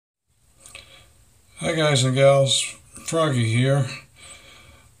Hi guys and gals, Froggy here.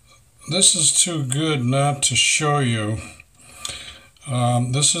 This is too good not to show you.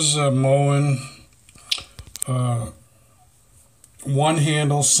 This is a Moen one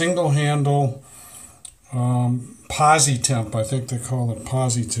handle, single handle posi temp. I think they call it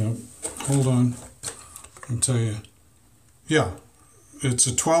posi temp. Hold on, I'll tell you. Yeah, it's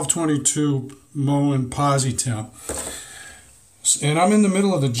a 1222 Moen posi temp. And I'm in the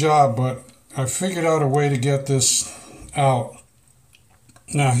middle of the job, but I figured out a way to get this out.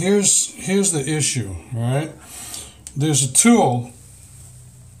 Now here's the issue, all right? There's a tool.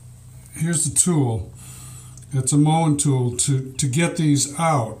 Here's the tool. It's a Moen tool to get these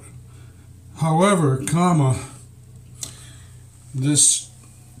out. However, this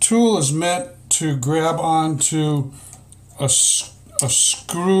tool is meant to grab onto a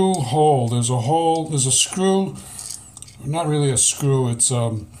screw hole. There's a screw, not really a screw, it's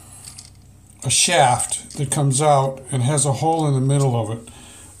a shaft that comes out and has a hole in the middle of it.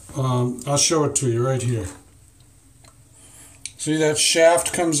 I'll show it to you right here. See, that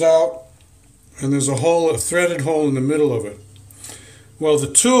shaft comes out and there's a threaded hole in the middle of it. Well,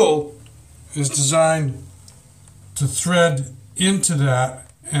 the tool is designed to thread into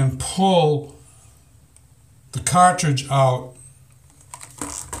that and pull the cartridge out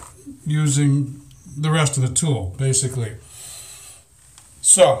using the rest of the tool, basically.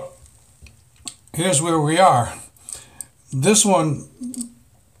 So here's where we are. This one,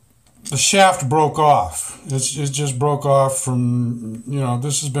 the shaft broke off. It just broke off from,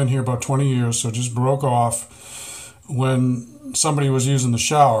 this has been here about 20 years, so it just broke off when somebody was using the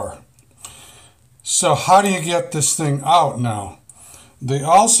shower. So how do you get this thing out now? They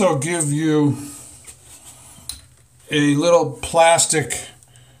also give you a little plastic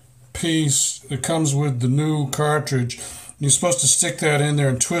piece that comes with the new cartridge. You're supposed to stick that in there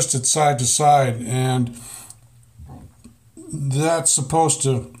and twist it side to side, and that's supposed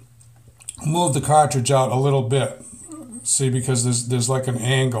to move the cartridge out a little bit. See, because there's like an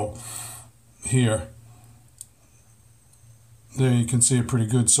angle here. There, you can see it pretty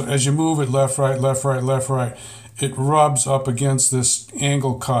good. So as you move it left, right, left, right, left, right, it rubs up against this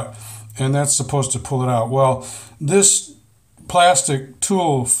angle cut, and that's supposed to pull it out. Well, this plastic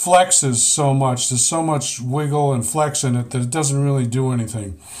tool flexes so much, there's so much wiggle and flex in it that it doesn't really do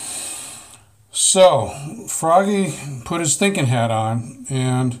anything. So Froggy put his thinking hat on,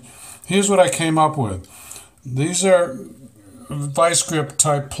 and here's what I came up with. These are vice grip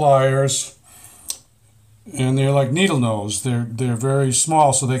type pliers, and they're like needle nose. They're very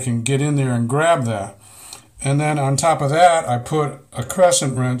small, so they can get in there and grab that. And then on top of that, I put a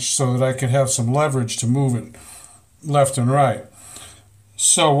crescent wrench so that I could have some leverage to move it left and right.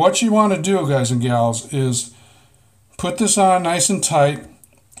 So what you want to do, guys and gals, is put this on nice and tight,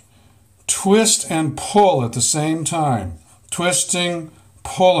 twist and pull at the same time. Twisting,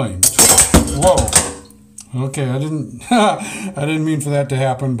 pulling. Whoa. Okay, I didn't mean for that to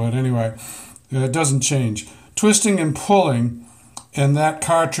happen, but anyway, it doesn't change. Twisting and pulling, and that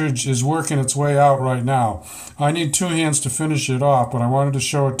cartridge is working its way out right now. I need two hands to finish it off, but I wanted to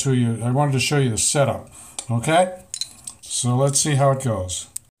show it to you. I wanted to show you the setup. Okay? So let's see how it goes.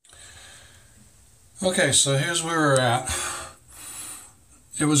 Okay, so here's where we're at.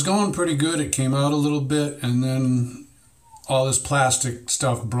 It was going pretty good. It came out a little bit, and then all this plastic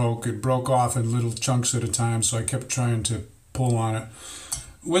stuff broke. It broke off in little chunks at a time, so I kept trying to pull on it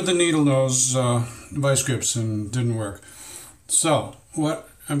with the needle nose vice grips, and didn't work. So what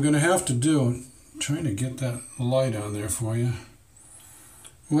I'm going to have to do, I'm trying to get that light on there for you.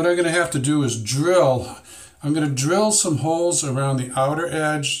 What I'm going to have to do is drill. I'm going to drill some holes around the outer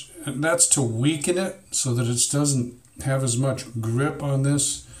edge, and that's to weaken it so that it doesn't have as much grip on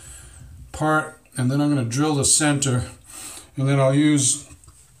this part. And then I'm going to drill the center, and then I'll use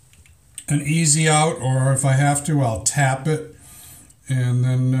an easy out, or if I have to, I'll tap it and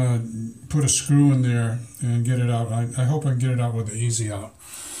then put a screw in there and get it out. I hope I can get it out with the easy out.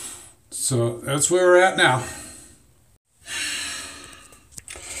 So that's where we're at now.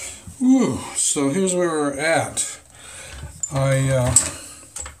 Ooh, so here's where we're at. I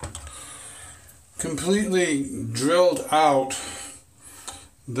completely drilled out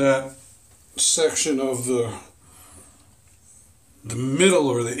that section of the middle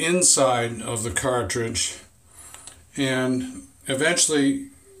or the inside of the cartridge, and eventually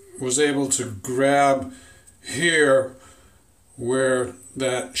was able to grab here where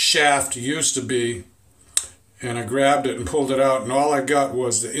that shaft used to be, and I grabbed it and pulled it out, and all I got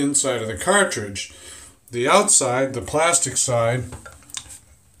was the inside of the cartridge. The outside, the plastic side,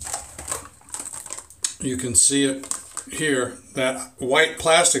 you can see it here, that white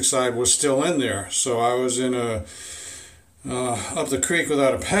plastic side was still in there. So I was in a up the creek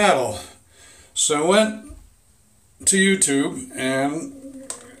without a paddle. So I went to YouTube and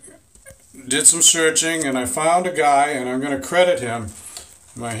did some searching, and I found a guy, and I'm going to credit him.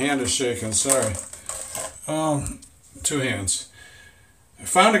 My hand is shaking, sorry. Two hands. I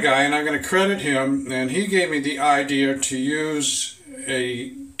found a guy, and I'm going to credit him, and he gave me the idea to use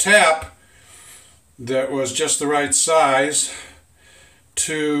a tap that was just the right size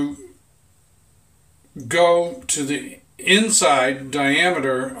to go to the inside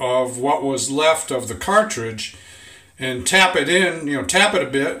diameter of what was left of the cartridge and tap it in, tap it a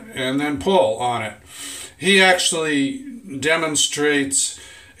bit and then pull on it. He actually demonstrates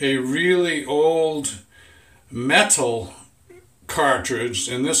a really old metal cartridge,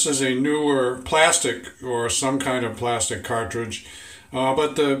 and this is a newer plastic or some kind of plastic cartridge,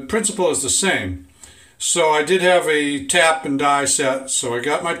 but the principle is the same. So I did have a tap and die set, so I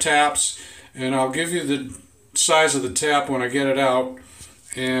got my taps, and I'll give you the size of the tap when I get it out.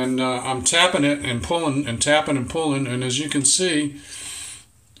 And I'm tapping it and pulling and tapping and pulling, and as you can see,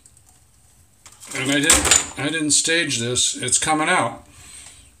 and I didn't stage this, it's coming out.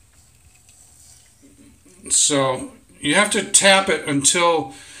 So you have to tap it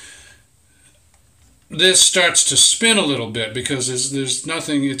until this starts to spin a little bit, because there's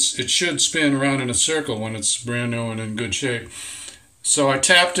nothing, it should spin around in a circle when it's brand new and in good shape. So I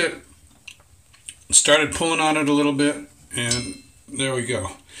tapped it, started pulling on it a little bit, and there we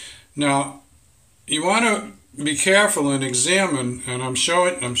go. Now you want to be careful and examine, and I'm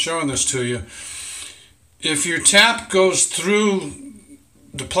showing this to you. If your tap goes through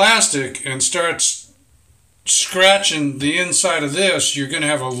the plastic and starts scratching the inside of this, you're going to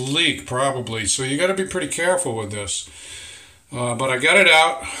have a leak probably. So you got to be pretty careful with this. But I got it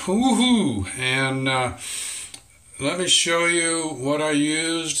out. Woohoo! And let me show you what I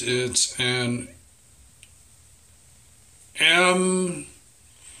used. It's an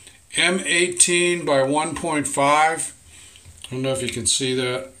M18 by 1.5. I don't know if you can see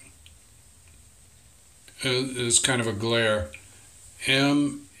that. It's kind of a glare.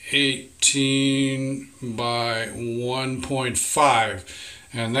 M18 by 1.5,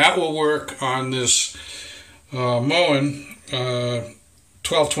 and that will work on this Moen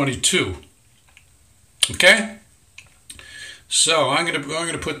 1222. Okay, so I'm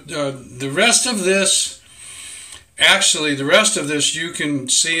gonna put the rest of this. Actually, the rest of this you can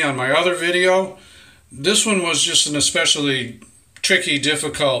see on my other video. This one was just an especially tricky,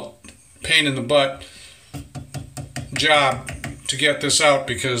 difficult, pain in the butt job to get this out,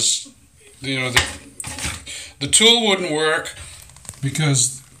 because the tool wouldn't work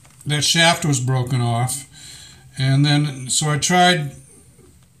because that shaft was broken off. And then so I tried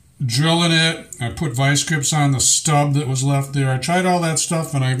drilling it. I put vice grips on the stub that was left there. I tried all that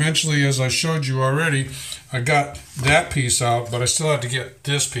stuff, and I eventually, as I showed you already, I got that piece out, but I still had to get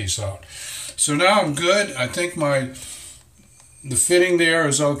this piece out. So now I'm good. I think the fitting there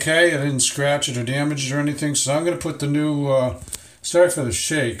is okay. I didn't scratch it or damage it or anything. So I'm going to put the new. Sorry for the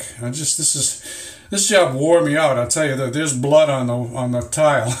shake. This job wore me out. I'll tell you that there's blood on the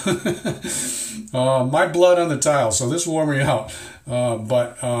tile. My blood on the tile. So this wore me out.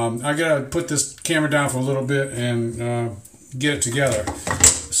 But I gotta put this camera down for a little bit and get it together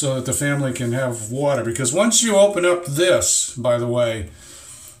so that the family can have water. Because once you open up this, by the way,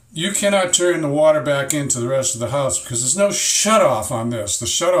 you cannot turn the water back into the rest of the house because there's no shutoff on this. The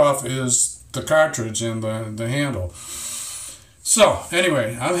shutoff is the cartridge and the handle. So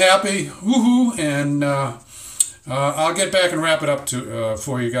anyway, I'm happy, woohoo, and I'll get back and wrap it up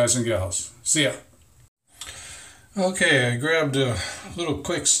for you guys and gals. See ya. Okay, I grabbed a little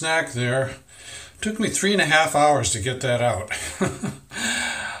quick snack there. Took me 3.5 hours to get that out.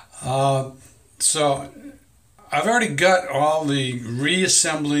 So I've already got all the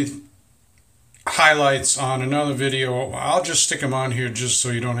reassembly highlights on another video. I'll just stick them on here just so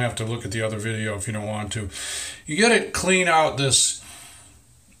you don't have to look at the other video if you don't want to. You got to clean out this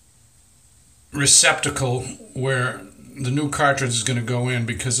receptacle where the new cartridge is going to go in,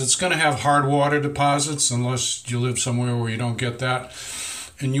 because it's going to have hard water deposits unless you live somewhere where you don't get that.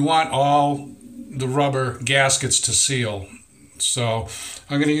 And you want all the rubber gaskets to seal. So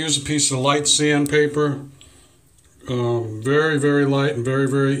I'm going to use a piece of light sandpaper. Very, very light and very,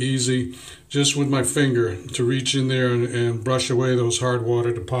 very easy, just with my finger to reach in there and brush away those hard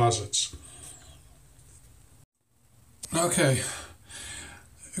water deposits. Okay,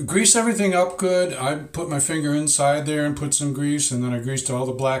 grease everything up good. I put my finger inside there and put some grease, and then I greased all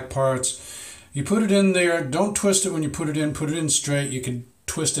the black parts. You put it in there, don't twist it when you put it in straight. You can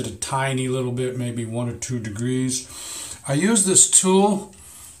twist it a tiny little bit, maybe 1 or 2 degrees. I use this tool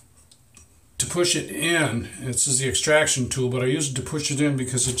to push it in. This is the extraction tool, but I use it to push it in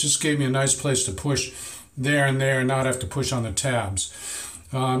because it just gave me a nice place to push there and there and not have to push on the tabs.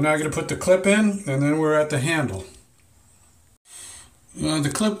 I'm now going to put the clip in, and then we're at the handle.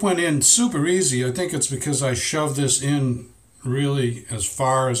 The clip went in super easy. I think it's because I shoved this in really as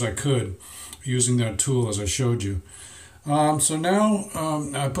far as I could using that tool as I showed you. So now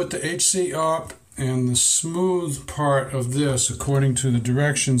I put the HC up, and the smooth part of this, according to the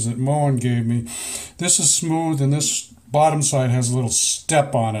directions that Moen gave me, this is smooth and this bottom side has a little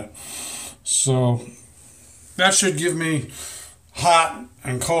step on it. So that should give me hot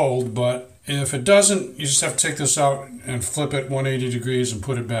and cold, but if it doesn't, you just have to take this out and flip it 180 degrees and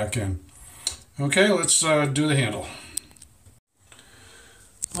put it back in. Okay, let's do the handle.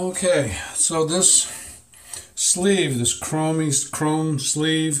 Okay, so this sleeve, this chrome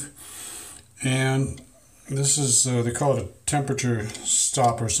sleeve, and this is, they call it a temperature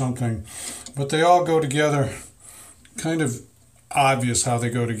stop or something, but they all go together, kind of obvious how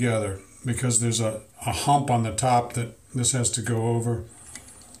they go together, because there's a hump on the top that this has to go over.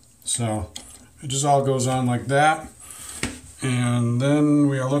 So it just all goes on like that. And then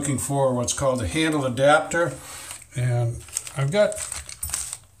we are looking for what's called the handle adapter, and I've got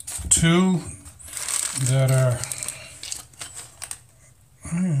two that are,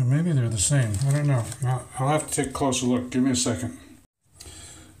 maybe they're the same. I don't know. I'll have to take a closer look. Give me a second.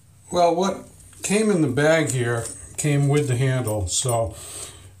 Well, what came in the bag here came with the handle, so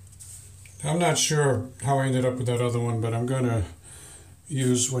I'm not sure how I ended up with that other one, but I'm going to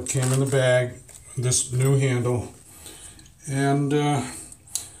use what came in the bag, this new handle, and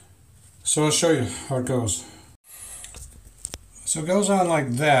so I'll show you how it goes. So it goes on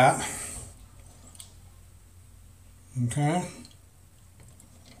like that. Okay.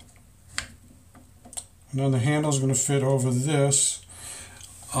 And then the handle is going to fit over this.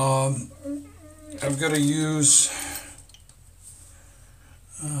 I've got to use,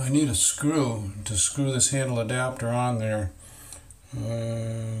 I need a screw to screw this handle adapter on there.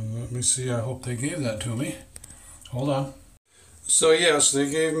 Let me see, I hope they gave that to me. Hold on. So yes, they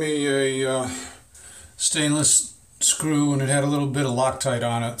gave me a stainless screw, and it had a little bit of Loctite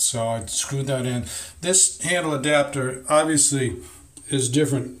on it, so I screwed that in. This handle adapter obviously is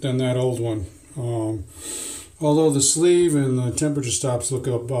different than that old one. Although the sleeve and the temperature stops look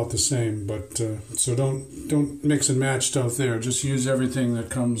about the same, but so don't mix and match stuff there. Just use everything that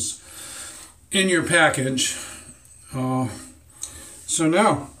comes in your package. So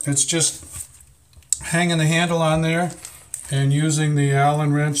now it's just hanging the handle on there and using the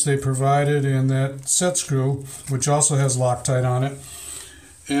Allen wrench they provided and that set screw, which also has Loctite on it.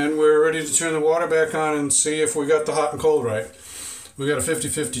 And we're ready to turn the water back on and see if we got the hot and cold right. We got a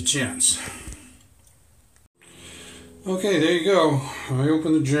 50-50 chance. Okay, there you go. I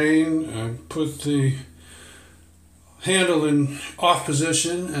open the drain, I put the handle in off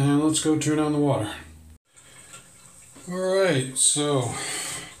position, and let's go turn on the water. Alright, so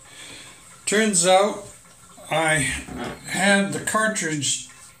turns out I had the cartridge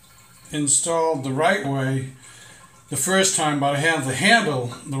installed the right way the first time, but I had the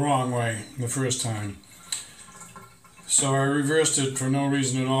handle the wrong way the first time. So I reversed it for no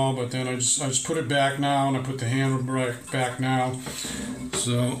reason at all, but then I just put it back now, and I put the handle back now.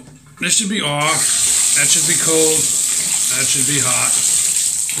 So this should be off, that should be cold, that should be hot,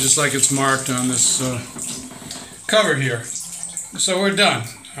 just like it's marked on this cover here. So we're done.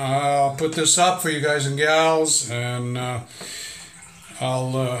 I'll put this up for you guys and gals, and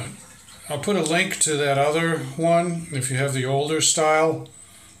I'll put a link to that other one if you have the older style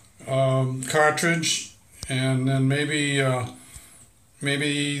cartridge. And then maybe that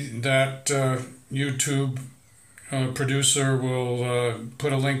YouTube producer will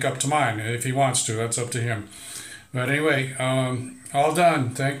put a link up to mine if he wants to. That's up to him. But anyway, all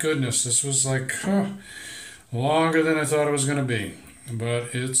done. Thank goodness. This was like longer than I thought it was going to be.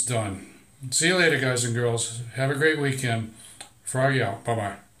 But it's done. See you later, guys and girls. Have a great weekend. Froggy out.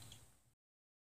 Bye-bye.